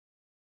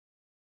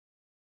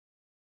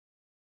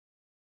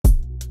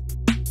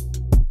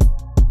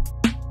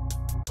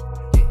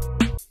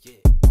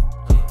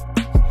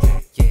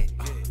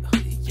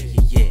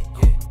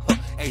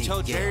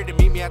told Jerry to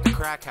meet me at the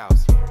crack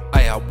house.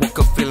 I woke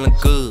up feeling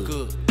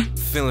good,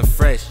 feeling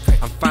fresh.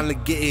 I'm finally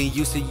getting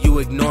used to you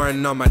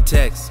ignoring all my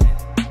texts.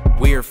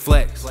 Weird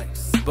flex,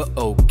 but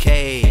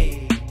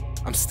okay.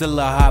 I'm still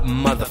a hot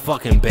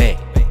motherfucking bae.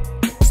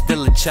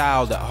 Still a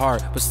child at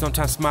heart, but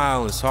sometimes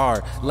smiling is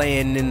hard.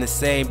 Laying in the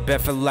same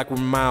bed, feel like we're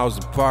miles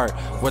apart.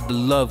 Where'd the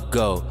love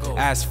go?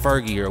 Ask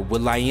Fergie or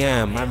Will I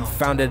Am. I haven't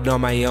found it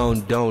on my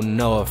own, don't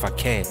know if I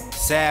can.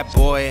 Sad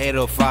boy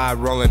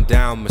 805 rolling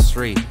down my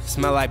street.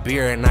 Smell like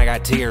beer and I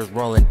got tears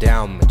rolling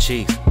down my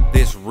cheeks.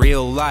 This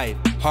real life,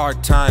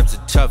 hard times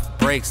and tough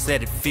breaks.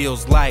 Said it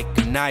feels like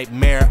a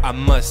nightmare, I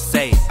must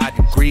say I'd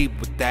agree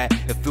with that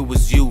if it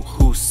was you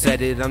who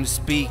said it. I'm just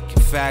speaking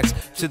facts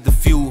to the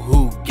few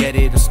who get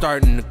it. I'm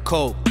starting to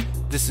cope.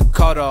 This is a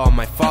call to all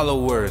my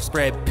followers.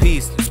 Spread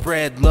peace,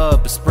 spread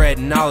love, but spread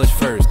knowledge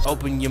first.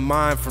 Open your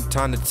mind from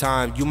time to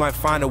time. You might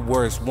find it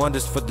works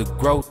wonders for the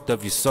growth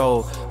of your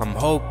soul. I'm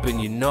hoping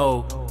you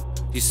know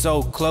you're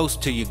so close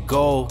to your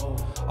goal.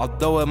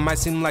 Although it might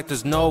seem like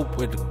there's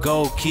nowhere to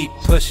go, keep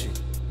pushing.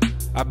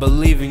 I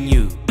believe in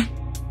you.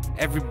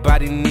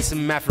 Everybody needs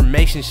some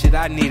affirmation, shit,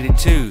 I need it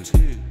too.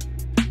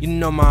 You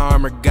know my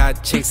armor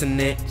got chinks in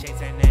it.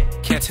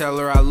 Can't tell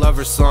her I love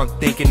her, so I'm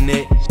thinking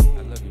it.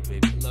 I love you,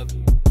 baby. I love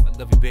you. I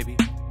love you, baby.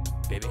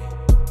 Baby.